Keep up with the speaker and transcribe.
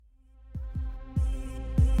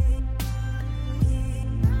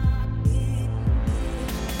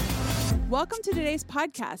Welcome to today's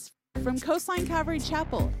podcast from Coastline Calvary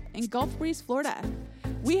Chapel in Gulf Breeze, Florida.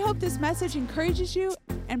 We hope this message encourages you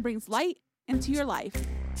and brings light into your life.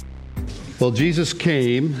 Well, Jesus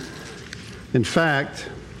came. In fact,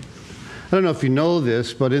 I don't know if you know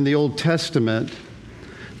this, but in the Old Testament,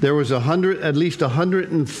 there was at least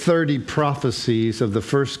 130 prophecies of the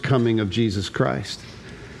first coming of Jesus Christ.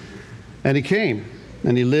 And he came,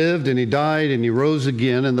 and he lived, and he died, and he rose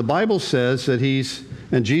again. And the Bible says that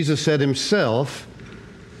and Jesus said himself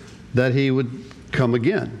that he would come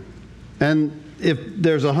again. And if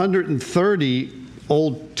there's 130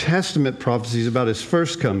 Old Testament prophecies about his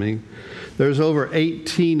first coming, there's over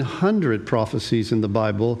 1,800 prophecies in the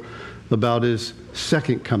Bible about his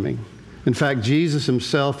second coming. In fact, Jesus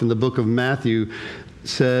himself in the book of Matthew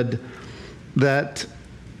said that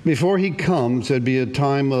before he comes, there'd be a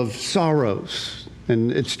time of sorrows.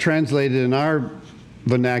 And it's translated in our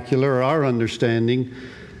vernacular, or our understanding,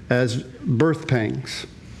 as birth pangs.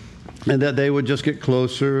 And that they would just get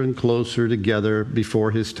closer and closer together before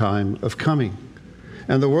his time of coming.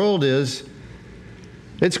 And the world it's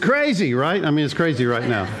crazy, right? I mean, it's crazy right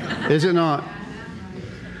now. Is it not?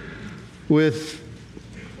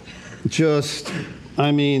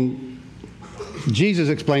 Jesus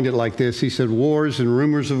explained it like this. He said, wars and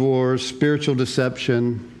rumors of wars, spiritual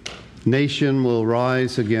deception, nation will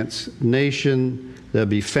rise against nation. There'll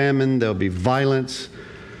be famine, there'll be violence.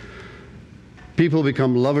 People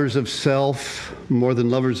become lovers of self more than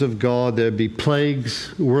lovers of God. There'll be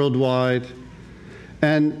plagues worldwide.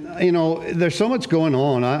 And, there's so much going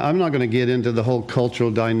on. I'm not going to get into the whole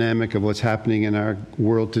cultural dynamic of what's happening in our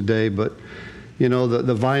world today, but,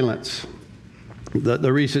 the violence,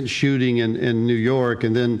 the recent shooting in New York,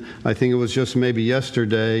 and then I think it was just maybe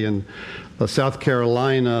yesterday in South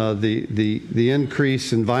Carolina, the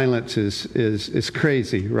increase in violence is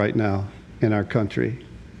crazy right now in our country.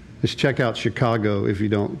 Just check out Chicago if you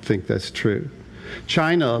don't think that's true.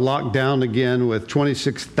 China locked down again with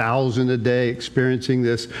 26,000 a day experiencing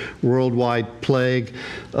this worldwide plague.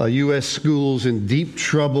 U.S. schools in deep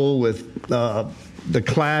trouble with the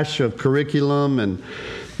clash of curriculum and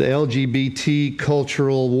the LGBT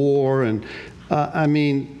cultural war. And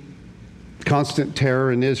constant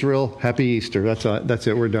terror in Israel. Happy Easter. That's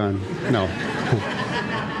it. We're done. No.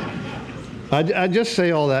 I just say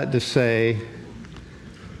all that to say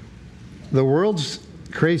the world's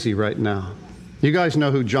crazy right now. You guys know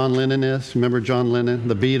who John Lennon is? Remember John Lennon,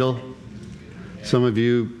 the Beatle? Some of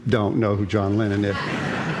you don't know who John Lennon is.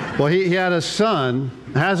 Well, he has a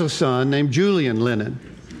son named Julian Lennon.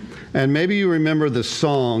 And maybe you remember the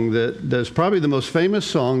song that's probably the most famous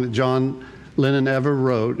song that John Lennon ever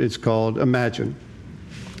wrote. It's called Imagine.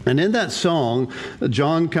 And in that song,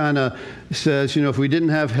 John kind of says, if we didn't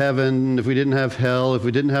have heaven, if we didn't have hell, if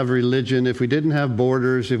we didn't have religion, if we didn't have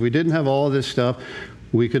borders, if we didn't have all this stuff,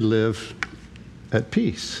 we could live at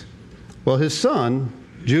peace. Well, his son,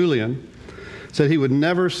 Julian, said he would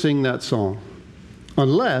never sing that song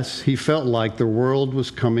unless he felt like the world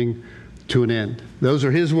was coming to an end. Those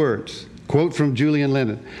are his words. Quote from Julian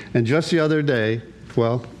Lennon. And just the other day,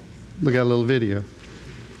 look at a little video.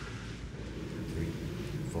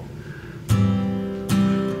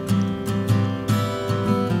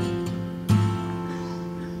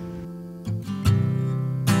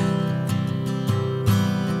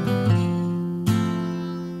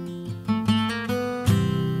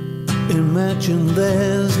 Imagine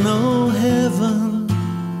there's no heaven.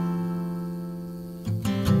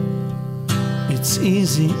 It's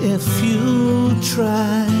easy if you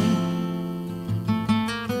try.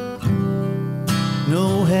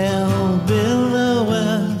 No hell below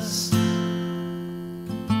us,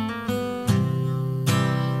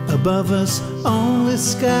 above us only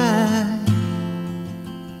sky.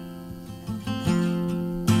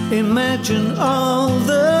 Imagine all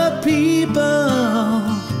the people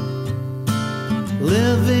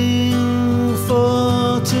living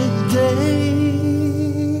for today.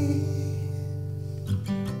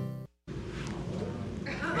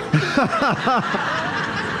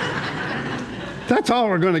 That's all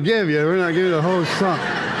we're going to give you. We're not giving the whole song.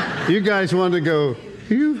 You guys want to go,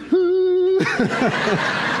 yoo-hoo.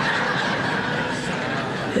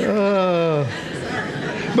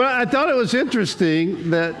 But I thought it was interesting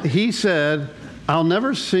that he said, I'll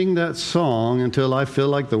never sing that song until I feel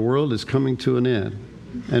like the world is coming to an end.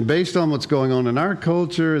 And based on what's going on in our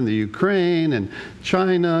culture, in the Ukraine and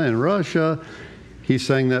China and Russia, he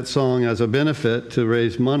sang that song as a benefit to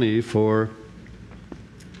raise money for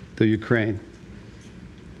the Ukraine.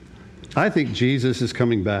 I think Jesus is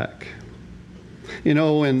coming back.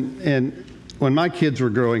 When my kids were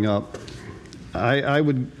growing up, I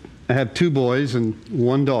had two boys and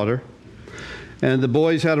one daughter. And the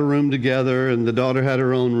boys had a room together, and the daughter had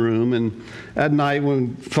her own room. And at night,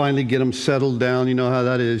 when we finally get them settled down, you know how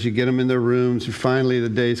that is. You get them in their rooms, and finally the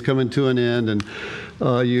day's coming to an end. And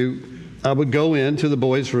I would go into the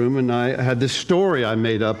boys' room, and I had this story I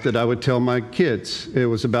made up that I would tell my kids. It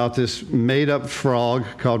was about this made-up frog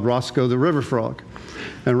called Roscoe the River Frog.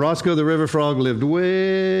 And Roscoe the River Frog lived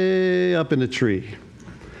way up in a tree.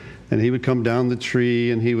 And he would come down the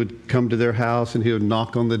tree, and he would come to their house, and he would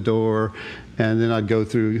knock on the door. And then I'd go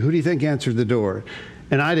through, who do you think answered the door?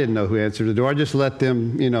 And I didn't know who answered the door. I just let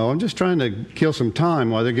them, I'm just trying to kill some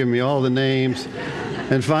time while they're giving me all the names.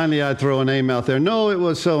 And finally I'd throw a name out there. No, it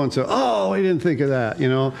was so-and-so. Oh, I didn't think of that,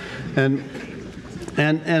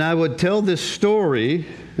 And I would tell this story,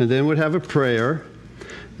 and then would have a prayer.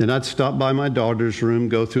 Then I'd stop by my daughter's room,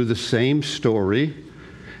 go through the same story.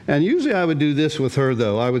 And usually I would do this with her,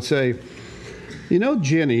 though. I would say,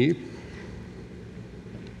 Jenny,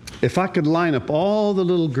 if I could line up all the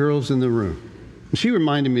little girls in the room. She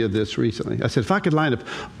reminded me of this recently. I said, if I could line up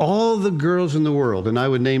all the girls in the world, and I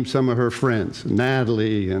would name some of her friends,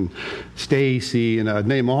 Natalie and Stacy, and I'd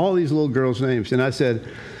name all these little girls' names. And I said,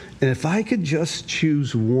 and if I could just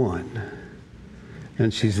choose one.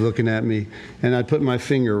 And she's looking at me, and I'd put my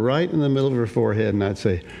finger right in the middle of her forehead, and I'd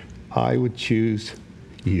say, I would choose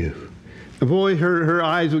you. And boy, her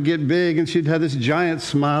eyes would get big, and she'd have this giant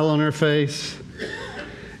smile on her face.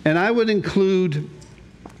 And I would include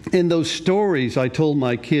in those stories I told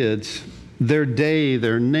my kids their day,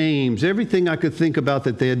 their names, everything I could think about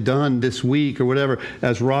that they had done this week or whatever,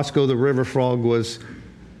 as Roscoe the River Frog was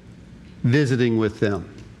visiting with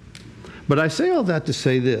them. But I say all that to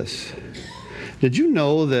say this. Did you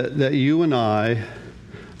know that you and I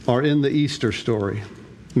are in the Easter story?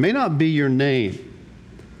 It may not be your name,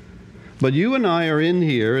 but you and I are in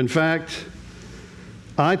here. In fact,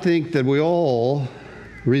 I think that we all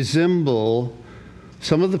resemble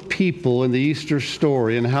some of the people in the Easter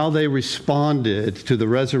story and how they responded to the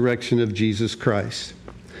resurrection of Jesus Christ.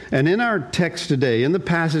 And in our text today, in the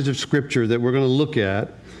passage of Scripture that we're going to look at,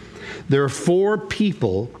 there are 4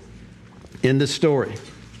 people in the story.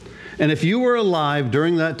 And if you were alive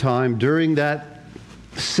during that time, during that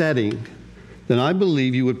setting, then I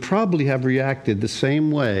believe you would probably have reacted the same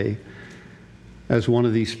way as one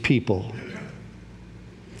of these people.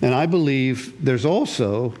 And I believe there's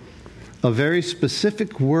also a very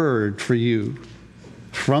specific word for you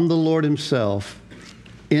from the Lord Himself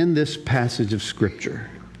in this passage of Scripture.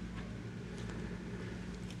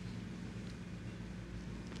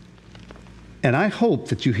 And I hope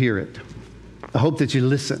that you hear it. I hope that you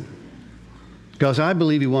listen, because I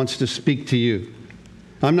believe He wants to speak to you.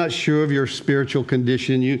 I'm not sure of your spiritual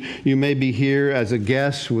condition. You may be here as a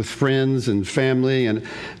guest with friends and family,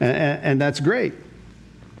 and that's great.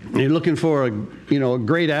 You're looking for a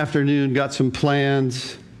great afternoon, got some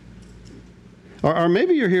plans. Or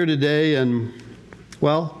maybe you're here today and,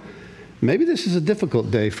 maybe this is a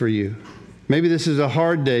difficult day for you. Maybe this is a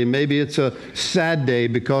hard day. Maybe it's a sad day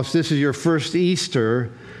because this is your first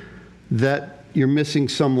Easter that you're missing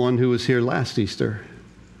someone who was here last Easter.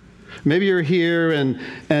 Maybe you're here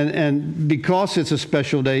and because it's a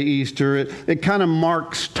special day, Easter, it kind of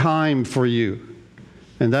marks time for you.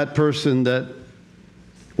 And that person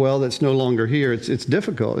that's no longer here, it's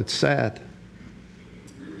difficult, it's sad.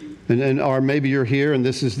 Or maybe you're here and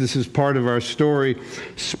this is part of our story.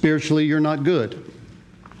 Spiritually, you're not good.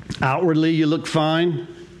 Outwardly, you look fine,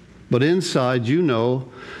 but inside you know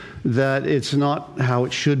that it's not how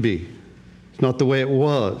it should be. It's not the way it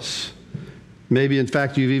was. Maybe, in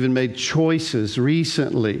fact, you've even made choices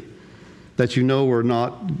recently that you know were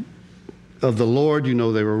not of the Lord. You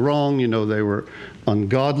know they were wrong. You know they were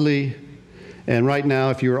ungodly. And right now,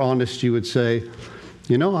 if you were honest, you would say,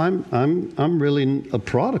 I'm really a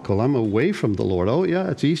prodigal. I'm away from the Lord. Oh, yeah,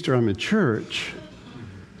 it's Easter. I'm in church.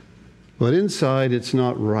 But inside, it's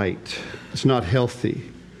not right. It's not healthy.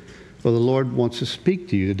 Well, the Lord wants to speak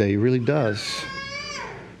to you today. He really does.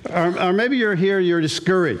 Or maybe you're here, you're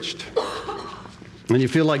discouraged. And you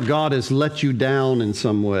feel like God has let you down in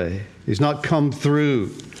some way. He's not come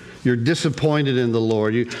through. You're disappointed in the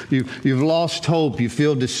Lord. You've lost hope. You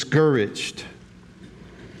feel discouraged.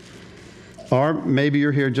 Or maybe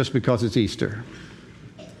you're here just because it's Easter.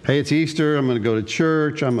 Hey, it's Easter. I'm going to go to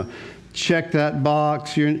church. I'm going to check that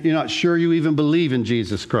box. You're not sure you even believe in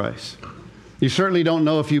Jesus Christ. You certainly don't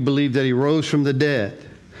know if you believe that He rose from the dead.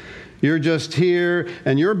 You're just here,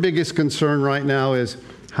 and your biggest concern right now is,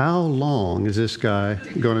 how long is this guy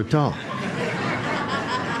going to talk?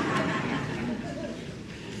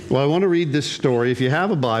 Well, I want to read this story. If you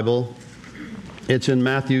have a Bible, it's in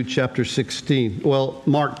Matthew chapter 16. Well,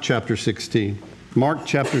 Mark chapter 16. Mark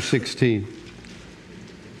chapter 16.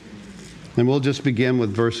 And we'll just begin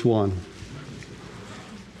with verse 1.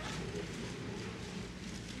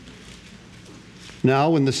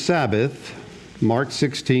 Now when the Sabbath, Mark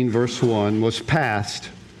 16, verse 1, was past,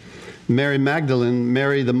 Mary Magdalene,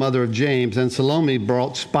 Mary the mother of James, and Salome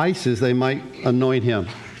brought spices they might anoint him.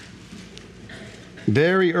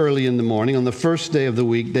 Very early in the morning, on the first day of the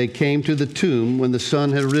week, they came to the tomb when the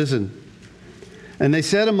sun had risen. And they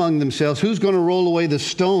said among themselves, "Who's going to roll away the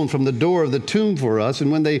stone from the door of the tomb for us?"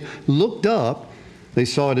 And when they looked up, they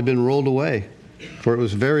saw it had been rolled away, for it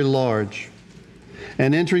was very large.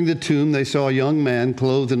 And entering the tomb, they saw a young man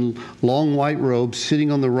clothed in long white robes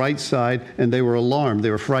sitting on the right side, and they were alarmed.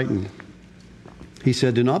 They were frightened. He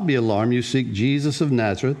said, "Do not be alarmed. You seek Jesus of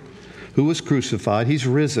Nazareth, who was crucified. He's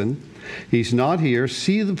risen. He's not here.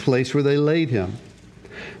 See the place where they laid him.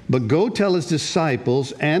 But go tell his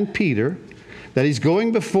disciples and Peter that he's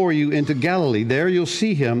going before you into Galilee. There you'll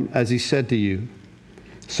see him as he said to you."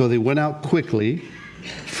 So they went out quickly,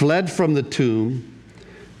 fled from the tomb.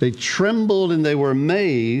 They trembled and they were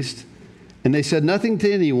amazed, and they said nothing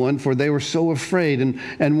to anyone, for they were so afraid.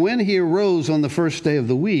 And when he arose on the first day of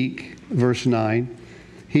the week, verse 9,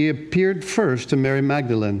 he appeared first to Mary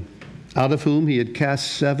Magdalene, out of whom he had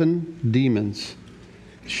cast 7 demons.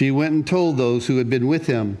 She went and told those who had been with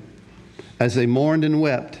him, as they mourned and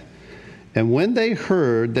wept. And when they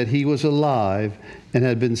heard that he was alive and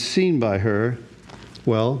had been seen by her,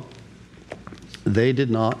 well, they did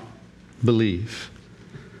not believe.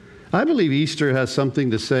 I believe Easter has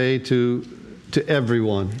something to say to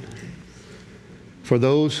everyone. For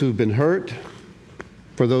those who've been hurt,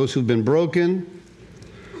 for those who've been broken,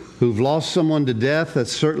 who've lost someone to death.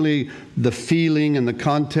 That's certainly the feeling and the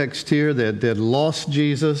context here, that they'd lost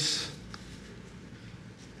Jesus.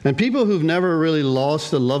 And people who've never really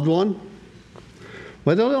lost a loved one,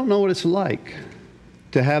 well, they don't know what it's like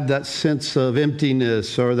to have that sense of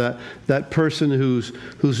emptiness, or that person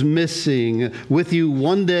who's missing with you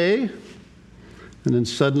one day, and then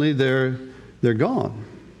suddenly they're gone.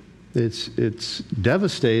 It's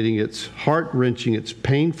devastating, it's heart-wrenching, it's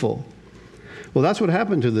painful. Well, that's what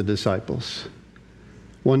happened to the disciples.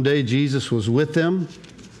 One day Jesus was with them.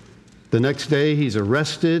 The next day he's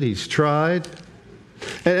arrested, he's tried.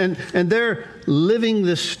 And they're living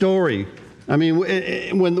this story. I mean,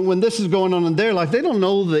 when this is going on in their life, they don't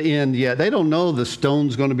know the end yet. They don't know the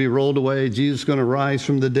stone's going to be rolled away, Jesus is going to rise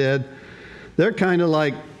from the dead. They're kind of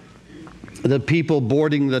like the people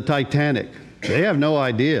boarding the Titanic. They have no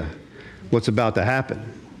idea what's about to happen.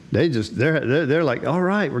 They're like, all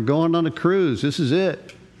right, we're going on a cruise. This is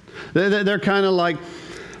it. They're kind of like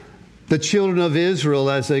the children of Israel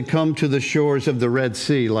as they come to the shores of the Red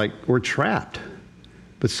Sea, like we're trapped.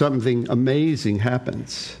 But something amazing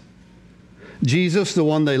happens. Jesus, the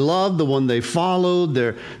one they loved, the one they followed,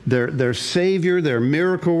 their Savior, their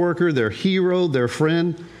miracle worker, their hero, their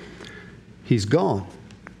friend, he's gone.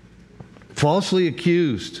 Falsely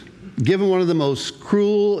accused, given one of the most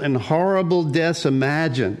cruel and horrible deaths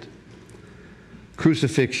imagined,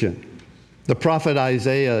 crucifixion. The prophet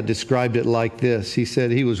Isaiah described it like this. He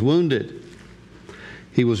said he was wounded,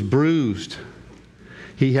 he was bruised,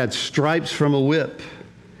 he had stripes from a whip.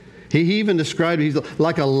 He even described he's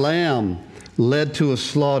like a lamb led to a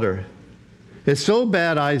slaughter. It's so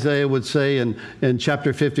bad, Isaiah would say in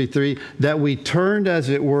chapter 53, that we turned, as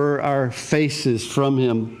it were, our faces from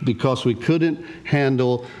him because we couldn't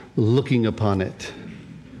handle looking upon it.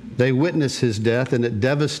 They witnessed his death, and it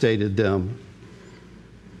devastated them.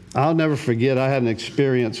 I'll never forget, I had an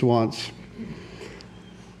experience once.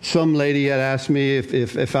 Some lady had asked me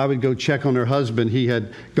if I would go check on her husband. He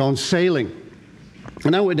had gone sailing.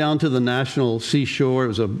 And I went down to the national seashore.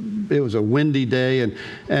 It was a windy day,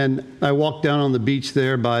 and I walked down on the beach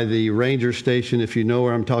there by the ranger station, if you know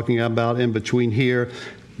where I'm talking about, in between here.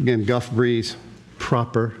 Again, Gulf Breeze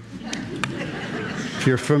proper, if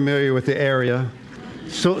you're familiar with the area.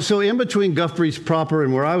 So in between Gulf Breeze proper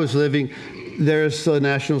and where I was living, there's the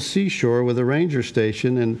national seashore with a ranger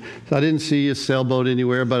station. And I didn't see a sailboat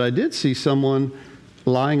anywhere, but I did see someone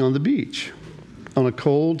lying on the beach on a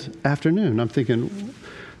cold afternoon. I'm thinking,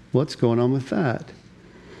 what's going on with that?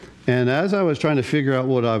 And as I was trying to figure out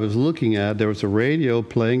what I was looking at, there was a radio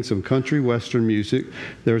playing some country western music.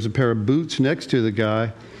 There was a pair of boots next to the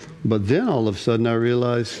guy. But then all of a sudden I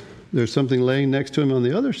realized there's something laying next to him on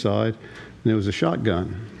the other side, and it was a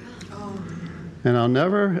shotgun. And I'll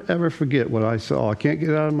never, ever forget what I saw. I can't get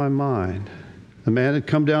it out of my mind. The man had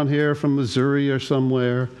come down here from Missouri or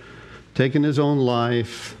somewhere, taken his own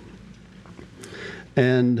life.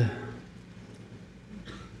 And,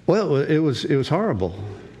 well, it was horrible.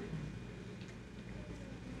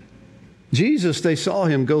 Jesus, they saw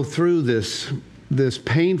him go through this this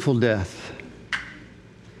painful death.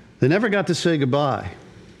 They never got to say goodbye.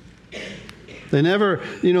 They never,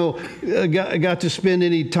 got to spend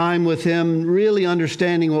any time with him really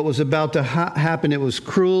understanding what was about to happen. It was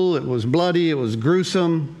cruel, it was bloody, it was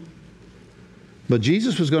gruesome. But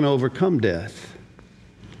Jesus was going to overcome death.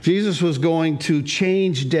 Jesus was going to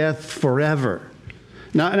change death forever.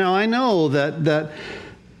 Now I know that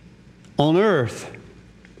on earth,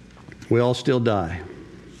 we all still die.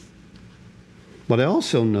 But I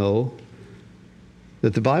also know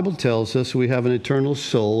that the Bible tells us we have an eternal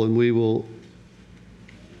soul and we will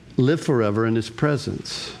live forever in his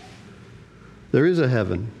presence. There is a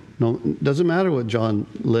heaven. No, it doesn't matter what John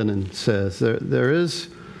Lennon says. There is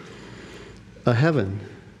a heaven.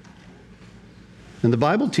 And the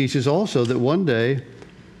Bible teaches also that one day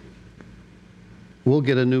we'll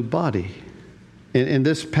get a new body. In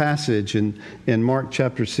this passage in Mark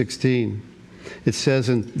chapter 16, it says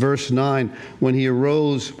in verse 9, when he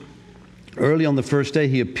arose early on the first day,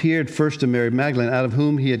 he appeared first to Mary Magdalene, out of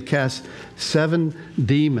whom he had cast 7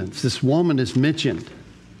 demons. This woman is mentioned.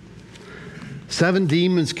 7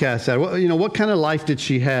 demons cast out. What kind of life did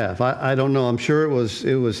she have? I don't know. I'm sure it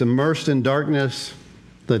was immersed in darkness,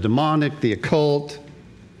 the demonic, the occult.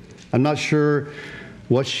 I'm not sure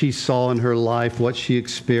what she saw in her life, what she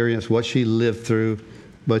experienced, what she lived through,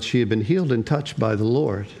 but she had been healed and touched by the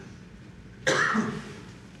Lord.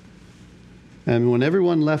 And when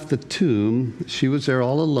everyone left the tomb, she was there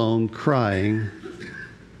all alone, crying.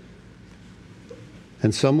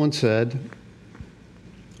 And someone said,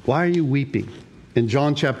 "Why are you weeping?" In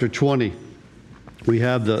John chapter 20, we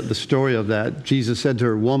have the story of that. Jesus said to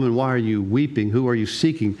her, "Woman, why are you weeping? Who are you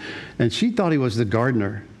seeking?" And she thought he was the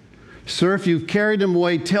gardener. "Sir, if you've carried him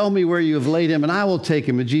away, tell me where you have laid him, and I will take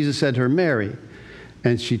him." And Jesus said to her, "Mary."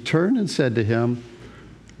 And she turned and said to him,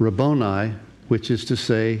 "Rabboni," which is to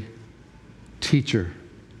say, teacher.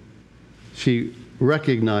 She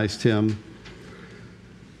recognized him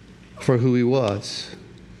for who he was.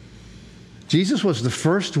 Jesus was the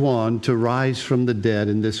first one to rise from the dead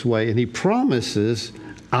in this way, and he promises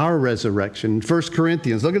our resurrection. In 1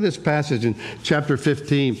 Corinthians, look at this passage in chapter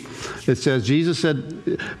 15. It says, Jesus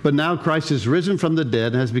said, "But now Christ is risen from the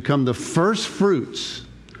dead and has become the first fruits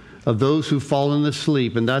of those who fallen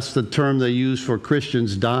asleep." And that's the term they use for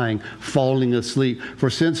Christians dying, falling asleep. "For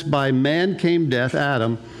since by man came death,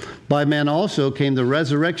 Adam, by man also came the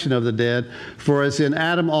resurrection of the dead. For as in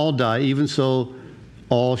Adam all die, even so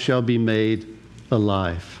all shall be made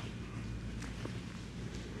alive."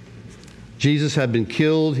 Jesus had been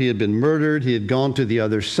killed, he had been murdered, he had gone to the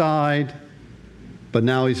other side, but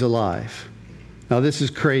now he's alive. Now this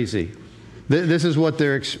is crazy. This is what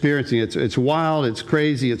they're experiencing. It's wild, it's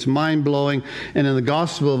crazy, it's mind-blowing. And in the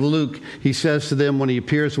Gospel of Luke, he says to them when he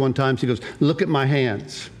appears one time, he goes, "Look at my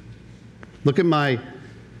hands. Look at my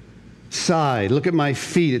side. Look at my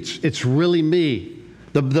feet. It's really me."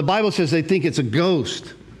 The Bible says they think it's a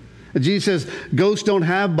ghost. And Jesus says ghosts don't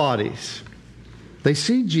have bodies. They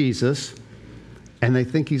see Jesus and they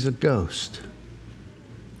think he's a ghost.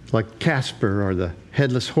 Like Casper or the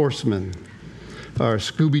Headless Horseman. Or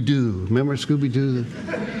Scooby-Doo. Remember Scooby-Doo?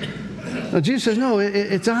 No, Jesus says, no,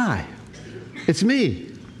 it's I. It's me.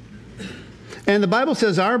 And the Bible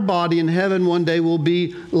says our body in heaven one day will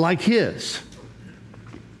be like his.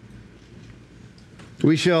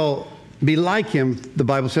 We shall be like him, the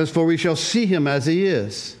Bible says, for we shall see him as he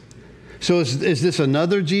is. So is this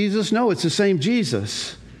another Jesus? No, it's the same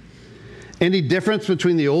Jesus. Any difference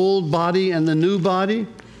between the old body and the new body?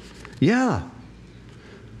 Yeah.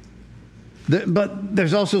 But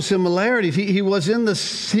there's also similarities. He was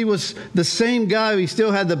the same guy. He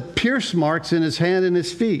still had the pierce marks in his hand and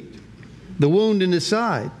his feet, the wound in his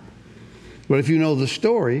side. But if you know the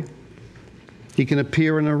story, he can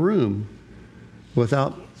appear in a room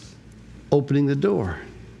without opening the door.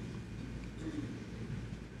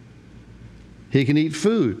 He can eat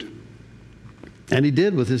food, and he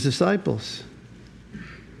did with his disciples.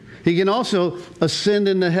 He can also ascend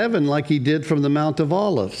into heaven like he did from the Mount of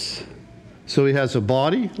Olives. So he has a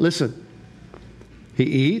body. Listen, he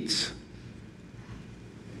eats.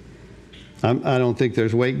 I don't think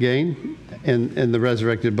there's weight gain in the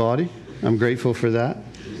resurrected body. I'm grateful for that.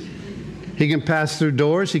 He can pass through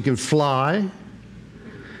doors. He can fly.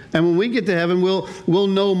 And when we get to heaven, we'll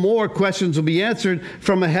know more. Questions will be answered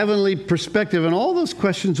from a heavenly perspective, and all those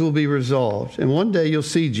questions will be resolved. And one day you'll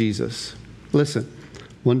see Jesus. Listen,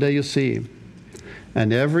 one day you'll see him.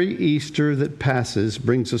 And every Easter that passes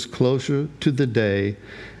brings us closer to the day,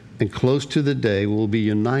 and close to the day we'll be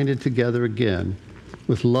united together again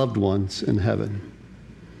with loved ones in heaven.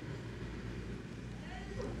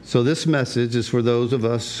 So this message is for those of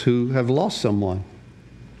us who have lost someone,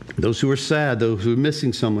 those who are sad, those who are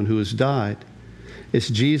missing someone who has died. It's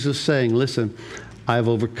Jesus saying, listen, I've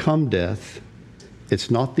overcome death.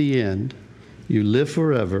 It's not the end. You live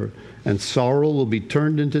forever, and sorrow will be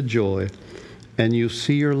turned into joy, and you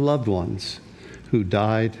see your loved ones who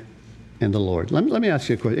died in the Lord. Let me ask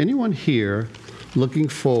you a question. Anyone here looking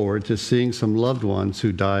forward to seeing some loved ones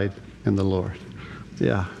who died in the Lord?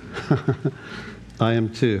 Yeah, I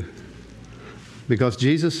am too. Because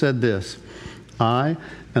Jesus said this, I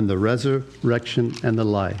am the resurrection and the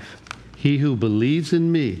life. He who believes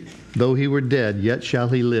in me, though he were dead, yet shall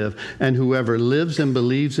he live. And whoever lives and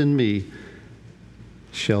believes in me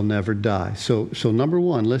shall never die. So number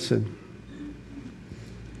one, listen.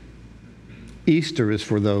 Easter is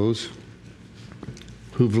for those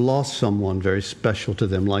who've lost someone very special to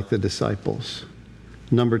them, like the disciples.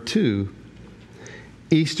 Number two,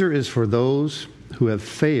 Easter is for those who have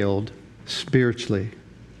failed spiritually.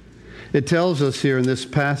 It tells us here in this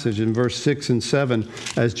passage in verse 6 and 7,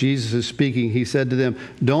 as Jesus is speaking, he said to them,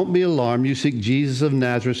 don't be alarmed. You seek Jesus of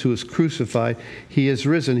Nazareth who was crucified. He is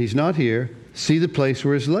risen. He's not here. See the place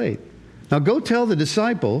where he's laid. Now go tell the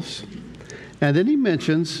disciples. And then he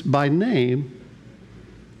mentions by name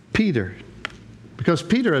Peter, because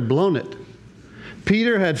Peter had blown it.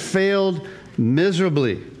 Peter had failed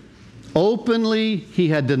miserably. Openly, he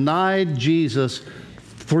had denied Jesus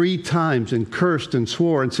 3 times and cursed and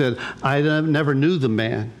swore and said, I never knew the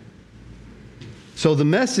man. So the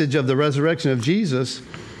message of the resurrection of Jesus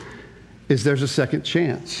is there's a second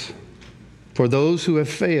chance for those who have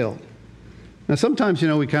failed. Now, sometimes,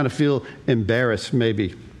 we kind of feel embarrassed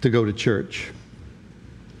maybe to go to church.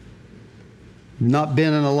 Not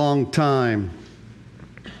been in a long time.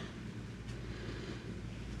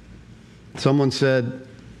 Someone said,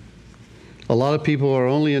 a lot of people are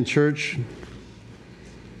only in church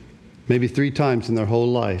maybe 3 times in their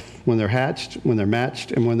whole life. When they're hatched, when they're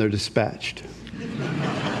matched, and when they're dispatched.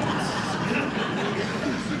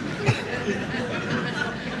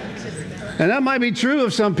 And that might be true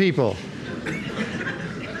of some people.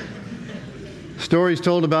 Stories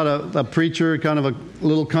told about a preacher, kind of a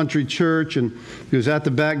little country church, and he was at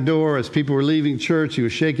the back door as people were leaving church. He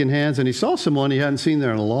was shaking hands, and he saw someone he hadn't seen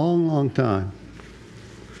there in a long, long time.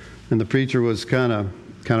 And the preacher was kind of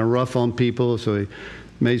rough on people, so he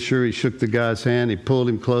made sure he shook the guy's hand. He pulled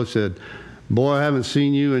him close, said, boy, I haven't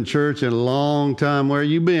seen you in church in a long time. Where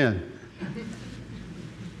you been?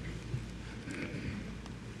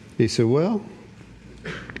 He said, well,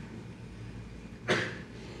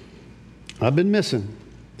 I've been missing.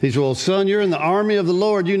 He said, well, son, you're in the army of the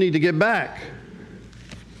Lord. You need to get back.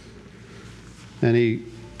 And he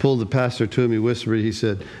pulled the pastor to him. He whispered, he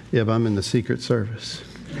said, yeah, but I'm in the Secret Service.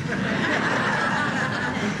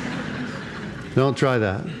 Don't try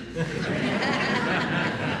that.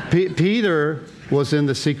 Peter was in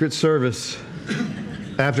the Secret Service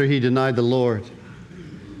after he denied the Lord.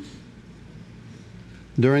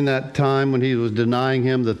 During that time when he was denying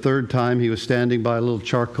him the 3rd time, he was standing by a little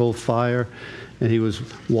charcoal fire, and he was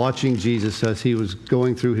watching Jesus as he was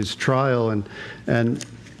going through his trial. And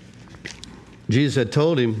Jesus had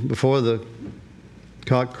told him, before the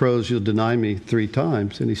cock crows, you'll deny me 3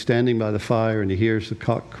 times. And he's standing by the fire, and he hears the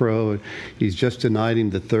cock crow, and he's just denied him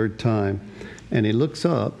the 3rd time. And he looks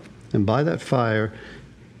up, and by that fire,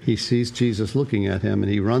 he sees Jesus looking at him,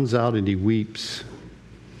 and he runs out and he weeps.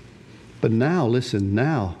 But now, listen,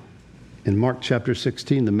 now, in Mark chapter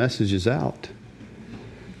 16, the message is out.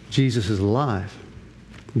 Jesus is alive.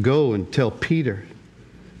 Go and tell Peter.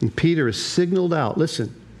 And Peter is signaled out.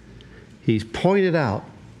 Listen, he's pointed out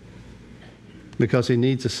because he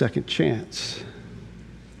needs a second chance.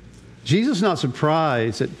 Jesus is not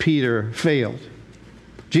surprised that Peter failed.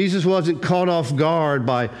 Jesus wasn't caught off guard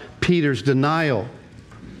by Peter's denial.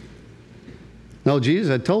 No, Jesus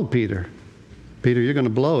had told Peter, you're going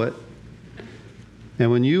to blow it. And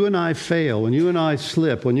when you and I fail, when you and I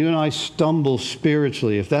slip, when you and I stumble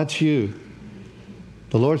spiritually, if that's you,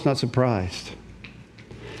 the Lord's not surprised.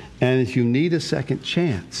 And if you need a second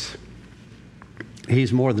chance,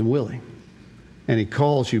 He's more than willing. And He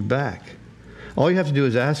calls you back. All you have to do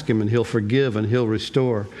is ask Him, and He'll forgive and He'll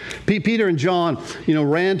restore. Peter and John,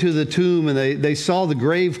 ran to the tomb, and they saw the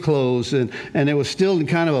grave closed, and it was still in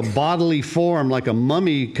kind of a bodily form, like a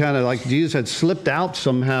mummy, kind of like Jesus had slipped out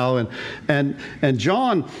somehow. And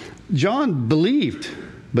John believed,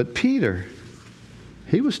 but Peter,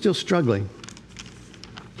 he was still struggling.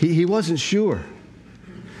 He wasn't sure.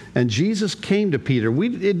 And Jesus came to Peter.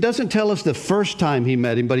 It doesn't tell us the first time He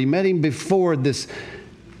met him, but He met him before this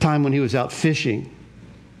time when he was out fishing.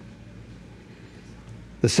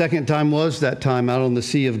 The second time was that time out on the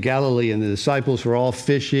Sea of Galilee, and the disciples were all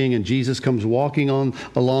fishing, and Jesus comes walking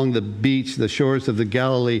along the beach, the shores of the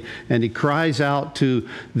Galilee, and he cries out to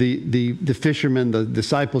the fishermen, the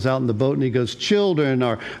disciples out in the boat, and he goes, "Children,"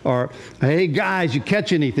 or "Hey guys, you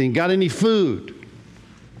catch anything? Got any food?"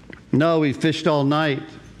 "No, we fished all night.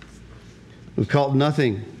 We caught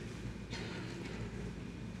nothing."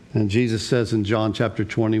 And Jesus says in John chapter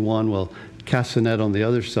 21, "Well, cast the net on the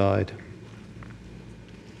other side."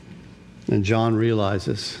 And John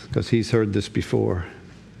realizes, because he's heard this before,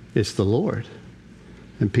 it's the Lord.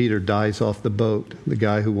 And Peter dies off the boat, the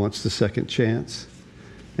guy who wants the second chance.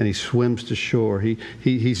 And he swims to shore.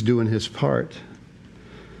 He's doing his part.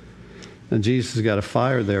 And Jesus has got a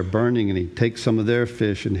fire there burning, and he takes some of their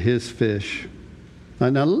fish and his fish.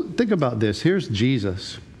 Now think about this. Here's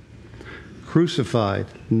Jesus, crucified,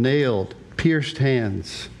 nailed, pierced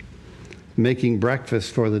hands, making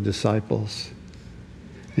breakfast for the disciples.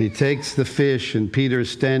 And he takes the fish, and Peter's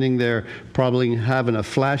standing there probably having a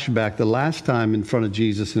flashback. The last time in front of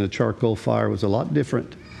Jesus in a charcoal fire was a lot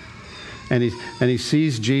different. And he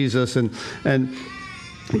sees Jesus and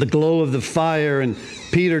the glow of the fire, and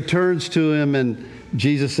Peter turns to him, and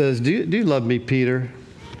Jesus says, do you love me, Peter?"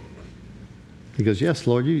 He goes, "Yes,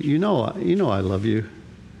 Lord, you know I love you."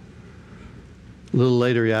 A little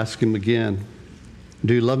later he asks him again,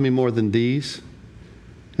 "Do you love me more than these?"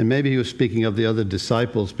 And maybe he was speaking of the other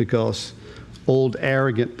disciples, because old,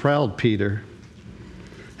 arrogant, proud Peter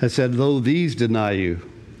had said, "Though these deny you,"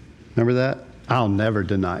 remember that? "I'll never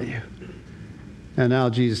deny you." And now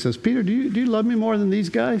Jesus says, "Peter, do you love me more than these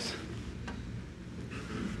guys?"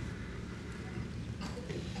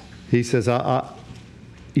 He says,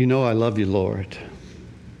 "You know I love you, Lord."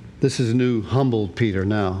 This is new, humbled Peter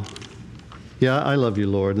now. "Yeah, I love you,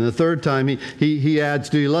 Lord." And the third time he adds,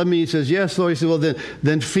 "Do you love me?" He says, "Yes, Lord." He says, "Well,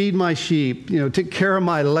 then feed my sheep, take care of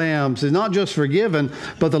my lambs." He's not just forgiven,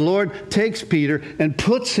 but the Lord takes Peter and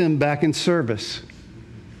puts him back in service.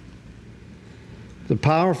 It's a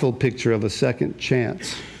powerful picture of a second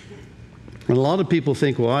chance. And a lot of people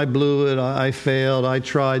think, "Well, I blew it, I failed, I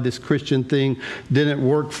tried, this Christian thing didn't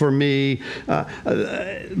work for me."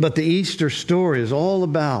 But the Easter story is all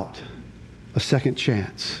about a second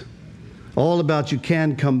chance. All about you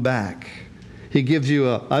can come back. He gives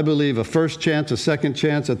you, I believe, a first chance, a second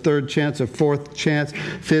chance, a third chance, a fourth chance,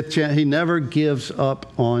 fifth chance. He never gives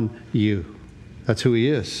up on you. That's who he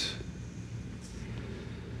is.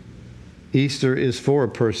 Easter is for a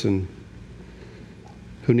person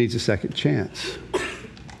who needs a second chance.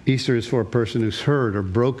 Easter is for a person who's hurt or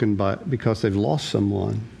broken because they've lost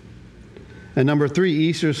someone. And number 3,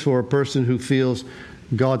 Easter is for a person who feels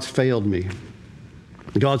God's failed me.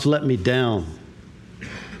 God's let me down.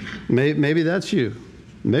 Maybe that's you.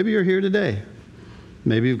 Maybe you're here today.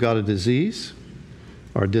 Maybe you've got a disease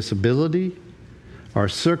or a disability or a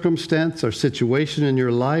circumstance or situation in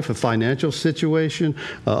your life, a financial situation,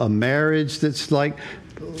 a marriage that's like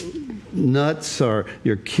nuts, or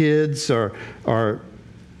your kids, or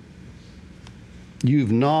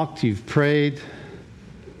you've knocked, you've prayed,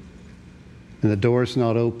 and the door's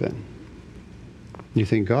not open. You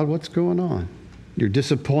think, "God, what's going on?" You're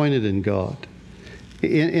disappointed in God.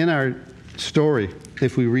 In our story,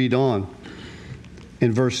 if we read on,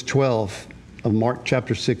 in verse 12 of Mark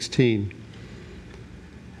chapter 16,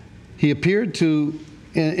 he appeared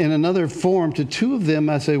in another form to 2 of them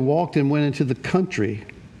as they walked and went into the country.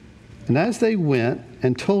 And as they went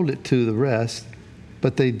and told it to the rest,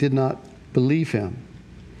 but they did not believe him.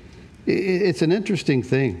 It's an interesting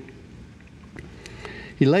thing.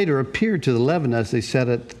 He later appeared to the 11 as they sat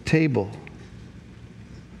at the table.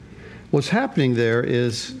 What's happening there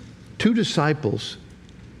is 2 disciples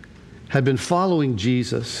had been following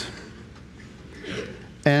Jesus.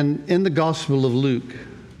 And in the Gospel of Luke,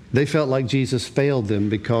 they felt like Jesus failed them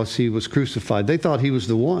because he was crucified. They thought he was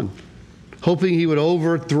the one, hoping he would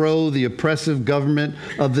overthrow the oppressive government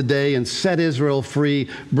of the day and set Israel free,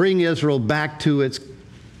 bring Israel back to its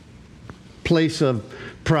place of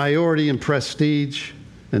priority and prestige,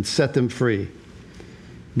 and set them free.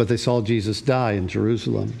 But they saw Jesus die in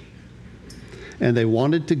Jerusalem. And they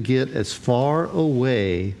wanted to get as far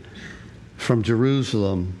away from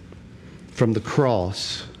Jerusalem, from the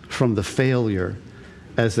cross, from the failure,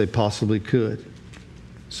 as they possibly could.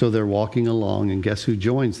 So they're walking along, and guess who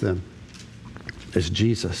joins them? It's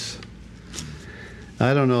Jesus.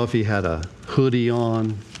 I don't know if he had a hoodie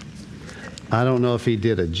on. I don't know if he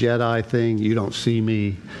did a Jedi thing, "you don't see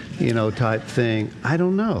me," type thing. I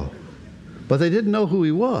don't know. But they didn't know who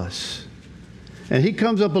he was. And he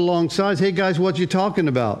comes up alongside, "Hey guys, what you talking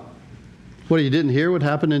about? What, you didn't hear what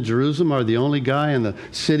happened in Jerusalem? Are the only guy in the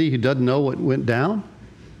city who doesn't know what went down?"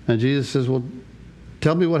 And Jesus says, well,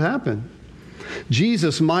 tell me what happened.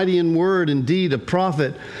 Jesus, mighty in word, indeed a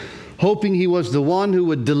prophet, hoping he was the one who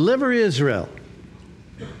would deliver Israel.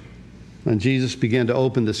 And Jesus began to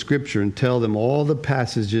open the scripture and tell them all the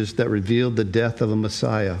passages that revealed the death of a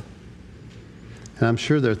Messiah. And I'm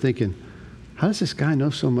sure they're thinking, how does this guy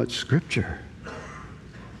know so much scripture?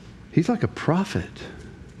 He's like a prophet.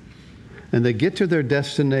 And they get to their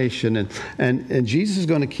destination, and Jesus is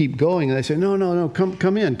going to keep going. And they say, no,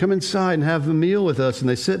 come in. Come inside and have a meal with us. And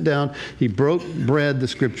they sit down. He broke bread, the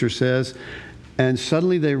scripture says. And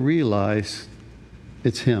suddenly they realize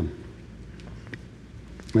it's him.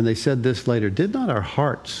 And they said this later, did not our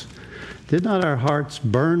hearts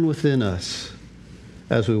burn within us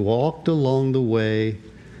as we walked along the way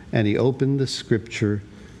and he opened the scripture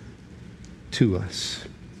to us?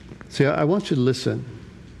 See, I want you to listen.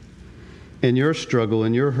 In your struggle,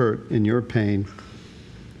 in your hurt, in your pain,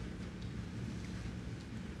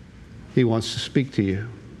 he wants to speak to you.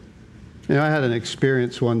 You know, I had an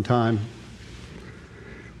experience one time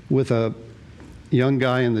with a young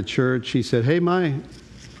guy in the church. He said, hey, my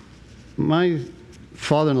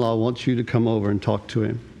father-in-law wants you to come over and talk to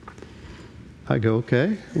him. I go,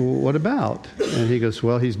 okay, well, what about? And he goes,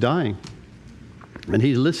 well, he's dying. And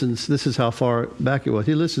he listens, this is how far back it was,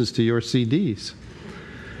 he listens to your CDs.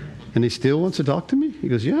 And he still wants to talk to me? He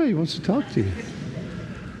goes, yeah, he wants to talk to you.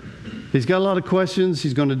 He's got a lot of questions.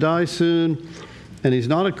 He's going to die soon. And he's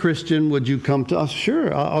not a Christian. Would you come to us?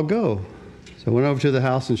 Sure, I'll go. So I went over to the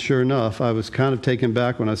house, and sure enough, I was kind of taken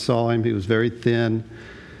back when I saw him. He was very thin.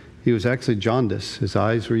 He was actually jaundiced. His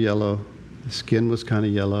eyes were yellow. His skin was kind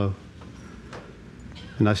of yellow.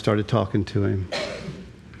 And I started talking to him.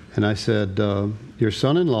 And I said, your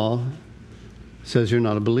son-in-law says you're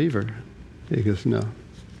not a believer. He goes, no.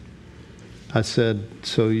 I said,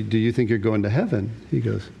 so do you think you're going to heaven? He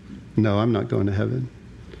goes, no, I'm not going to heaven.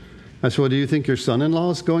 I said, well, do you think your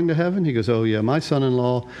son-in-law is going to heaven? He goes, oh, yeah, my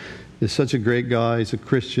son-in-law is such a great guy. He's a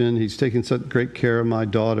Christian. He's taking such great care of my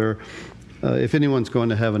daughter. If anyone's going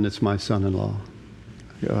to heaven, it's my son-in-law.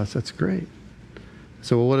 I go, that's great.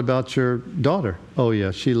 So, well, what about your daughter? Oh,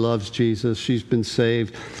 yeah, she loves Jesus. She's been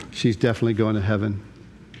saved. She's definitely going to heaven.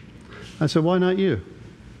 I said, why not you?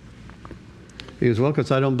 He goes, well,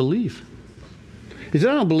 because I don't believe. He said,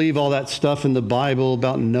 I don't believe all that stuff in the Bible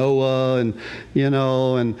about Noah and, you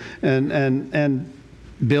know, and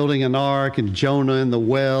building an ark and Jonah in the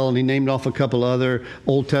well. And he named off a couple other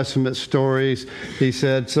Old Testament stories. He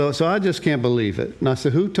said, so I just can't believe it. And I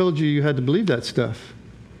said, who told you had to believe that stuff?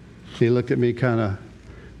 He looked at me kind of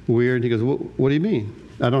weird. He goes, what do you mean?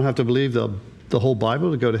 I don't have to believe the whole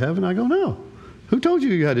Bible to go to heaven? I go, no. Who told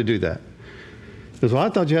you had to do that? He goes, well, I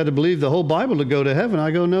thought you had to believe the whole Bible to go to heaven.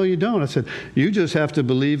 I go, no, you don't. I said, you just have to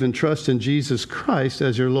believe and trust in Jesus Christ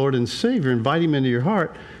as your Lord and Savior. Invite him into your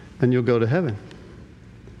heart, and you'll go to heaven.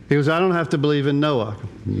 He goes, I don't have to believe in Noah.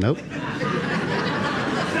 Nope.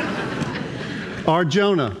 Or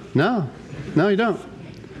Jonah. No, you don't.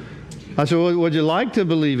 I said, well, would you like to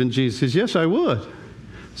believe in Jesus? He says, yes, I would.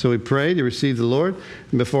 So he prayed, he received the Lord.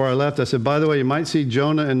 And before I left, I said, by the way, you might see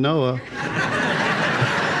Jonah and Noah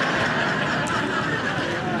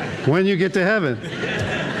when you get to heaven.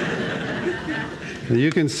 And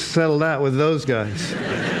you can settle that with those guys.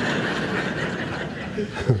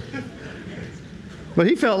 But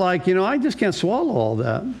he felt like, I just can't swallow all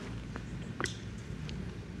that.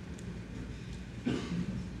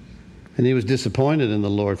 And he was disappointed in the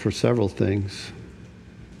Lord for several things.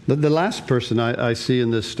 The last person I see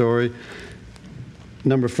in this story,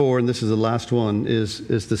 number 4, and this is the last one,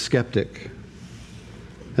 is the skeptic.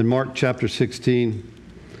 In Mark chapter 16,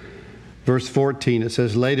 verse 14, it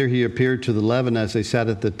says, later he appeared to the 11 as they sat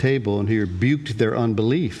at the table, and he rebuked their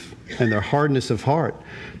unbelief and their hardness of heart,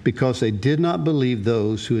 because they did not believe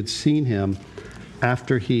those who had seen him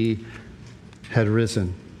after he had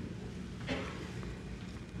risen.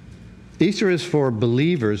 Easter is for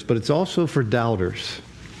believers, but it's also for doubters.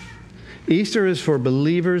 Easter is for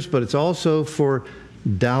believers, but it's also for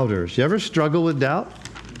doubters. You ever struggle with doubt?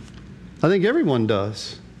 I think everyone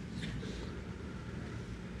does.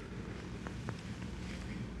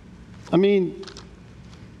 I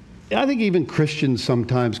think even Christians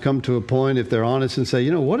sometimes come to a point, if they're honest, and say,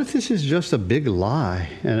 what if this is just a big lie,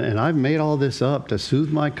 and I've made all this up to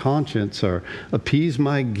soothe my conscience or appease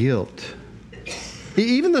my guilt?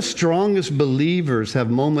 Even the strongest believers have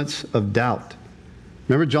moments of doubt.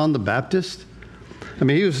 Remember John the Baptist?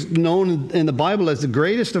 He was known in the Bible as the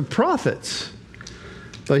greatest of prophets.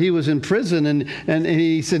 But he was in prison, and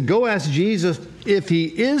he said, go ask Jesus if he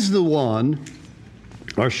is the one,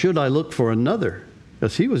 or should I look for another?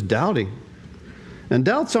 Because he was doubting. And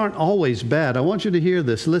doubts aren't always bad. I want you to hear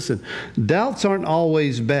this. Listen, doubts aren't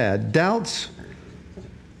always bad. Doubts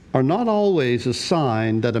are not always a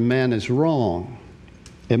sign that a man is wrong.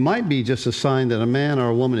 It might be just a sign that a man or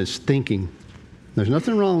a woman is thinking. There's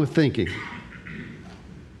nothing wrong with thinking.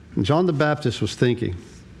 And John the Baptist was thinking.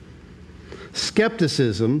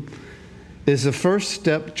 Skepticism is the first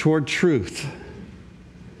step toward truth.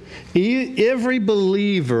 Every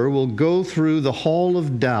believer will go through the hall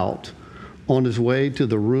of doubt on his way to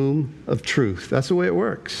the room of truth. That's the way it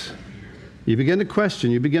works. You begin to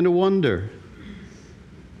question, you begin to wonder.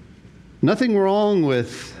 Nothing wrong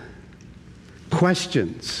with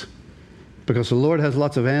questions, because the Lord has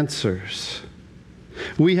lots of answers.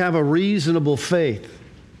 We have a reasonable faith.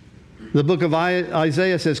 The book of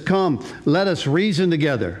Isaiah says, "Come, let us reason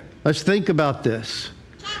together. Let's think about this."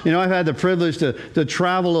 You know, I've had the privilege to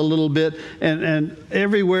travel a little bit, and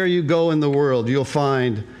everywhere you go in the world, you'll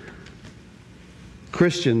find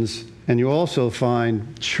Christians, and you also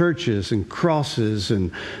find churches and crosses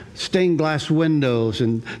and stained glass windows.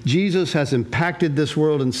 And Jesus has impacted this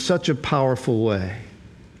world in such a powerful way.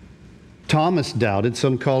 Thomas doubted.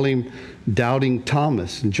 Some call him Doubting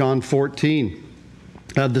Thomas. In John 14,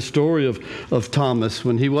 had the story of Thomas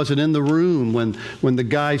when he wasn't in the room, when the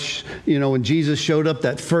guy, when Jesus showed up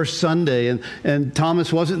that first Sunday, and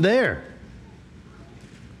Thomas wasn't there.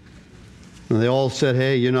 And they all said,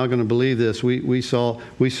 "Hey, you're not going to believe this. We saw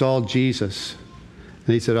Jesus."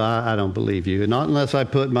 And he said, I don't believe you. Not unless I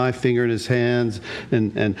put my finger in his hands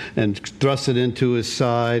and thrust it into his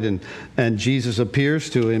side. And Jesus appears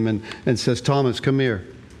to him and says, "Thomas, come here."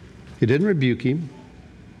 He didn't rebuke him.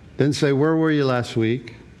 Didn't say, "Where were you last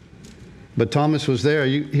week?" But Thomas was there.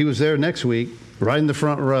 He was there next week, right in the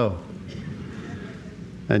front row.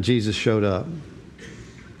 And Jesus showed up.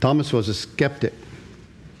 Thomas was a skeptic.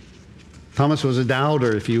 Thomas was a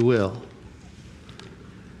doubter, if you will.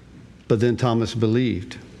 But then Thomas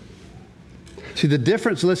believed. See, the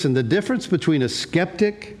difference between a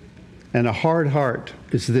skeptic and a hard heart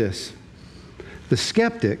is this. The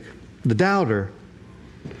skeptic, the doubter,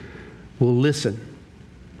 will listen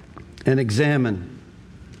and examine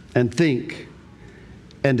and think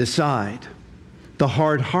and decide. The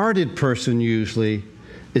hard-hearted person usually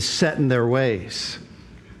is set in their ways.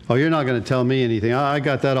 "Oh, you're not going to tell me anything. I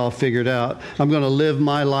got that all figured out. I'm going to live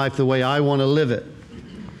my life the way I want to live it."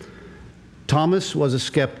 Thomas was a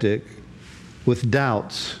skeptic with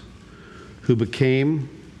doubts who became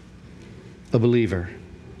a believer.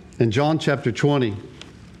 In John chapter 20,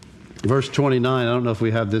 verse 29, I don't know if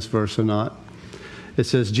we have this verse or not. It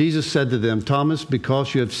says, Jesus said to them, "Thomas,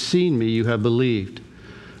 because you have seen me, you have believed.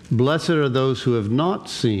 Blessed are those who have not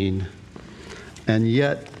seen and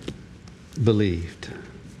yet believed."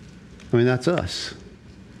 I mean, that's us.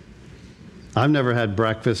 I've never had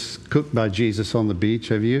breakfast cooked by Jesus on the beach,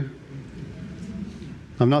 have you?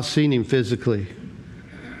 I've not seen him physically.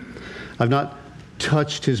 I've not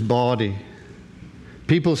touched his body.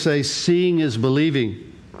 People say seeing is believing,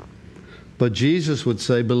 but Jesus would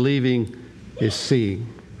say believing is seeing.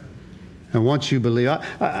 And once you believe,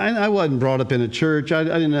 I wasn't brought up in a church.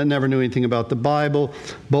 I never knew anything about the Bible,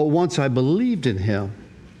 but once I believed in him,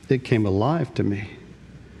 it came alive to me.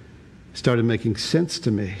 It started making sense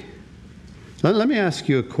to me. Let me ask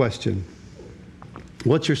you a question.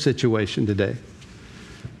 What's your situation today?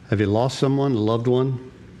 Have you lost someone, a loved one?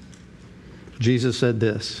 Jesus said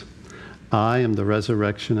this, "I am the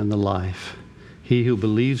resurrection and the life. He who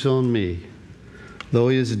believes on me, though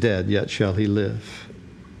he is dead, yet shall he live."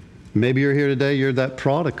 Maybe you're here today, you're that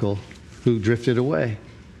prodigal who drifted away.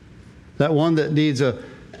 That one that needs a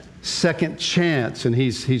second chance, and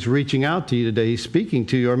he's reaching out to you today, he's speaking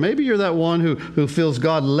to you. Or maybe you're that one who feels,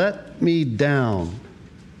 "God let me down."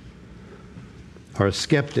 Or a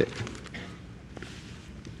skeptic.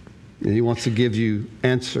 And he wants to give you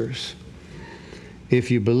answers. If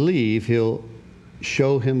you believe, he'll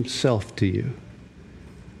show himself to you.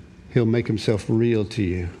 He'll make himself real to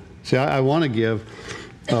you. See, I want to give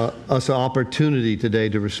us an opportunity today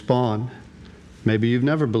to respond. Maybe you've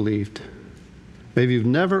never believed. Maybe you've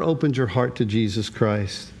never opened your heart to Jesus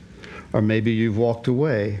Christ. Or maybe you've walked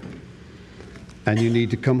away and you need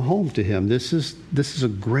to come home to him. This is a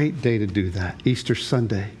great day to do that, Easter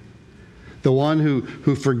Sunday. The one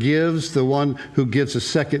who forgives, the one who gives a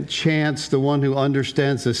second chance, the one who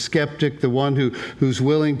understands the skeptic, the one who's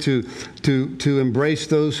willing to embrace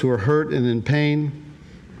those who are hurt and in pain.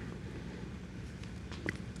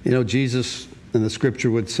 You know, Jesus in the scripture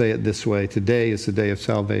would say it this way: today is the day of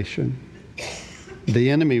salvation. The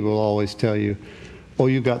enemy will always tell you, "Oh,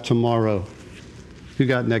 you got tomorrow. You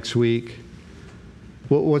got next week.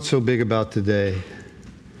 What's so big about today?"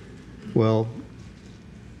 Well,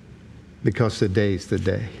 because the day's the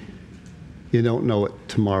day. You don't know what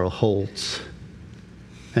tomorrow holds.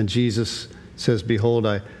 And Jesus says, behold,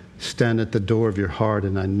 I stand at the door of your heart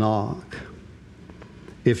and I knock.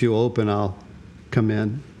 If you open, I'll come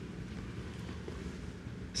in.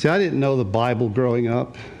 See, I didn't know the Bible growing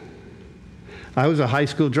up. I was a high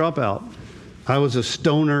school dropout. I was a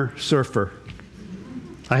stoner surfer.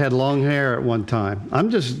 I had long hair at one time. I'm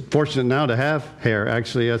just fortunate now to have hair.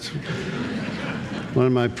 Actually, that's one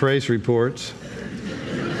of my praise reports.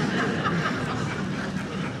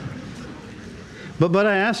 But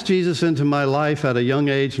I asked Jesus into my life at a young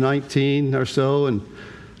age, 19 or so, and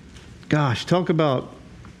gosh, talk about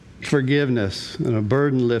forgiveness and a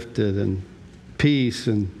burden lifted and peace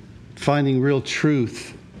and finding real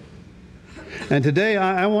truth. And today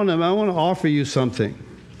I want to offer you something.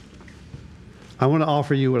 I want to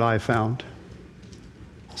offer you what I found.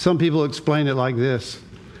 Some people explain it like this.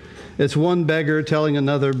 It's one beggar telling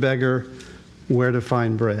another beggar where to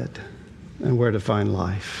find bread and where to find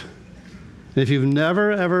life. And if you've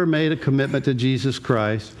never, ever made a commitment to Jesus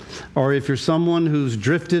Christ, or if you're someone who's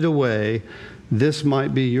drifted away, this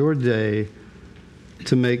might be your day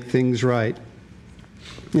to make things right.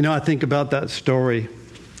 You know, I think about that story.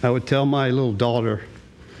 I would tell my little daughter,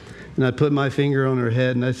 and I'd put my finger on her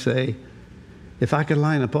head, and I'd say, if I could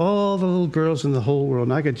line up all the little girls in the whole world,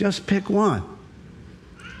 and I could just pick one,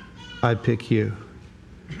 I'd pick you.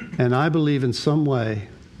 And I believe in some way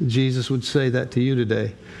Jesus would say that to you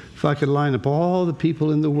today. If I could line up all the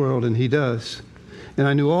people in the world, and he does, and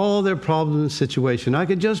I knew all their problems and situation, I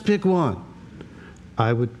could just pick one,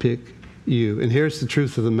 I would pick you. And here's the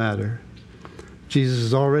truth of the matter. Jesus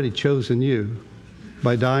has already chosen you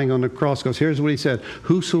by dying on the cross. Because here's what he said,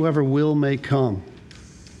 whosoever will may come.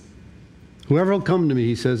 Whoever will come to me,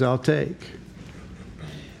 he says, I'll take.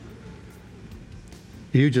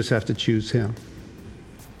 You just have to choose him.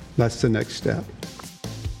 That's the next step.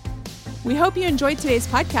 We hope you enjoyed today's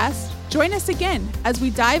podcast. Join us again as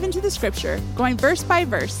we dive into the scripture, going verse by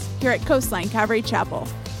verse here at Coastline Calvary Chapel.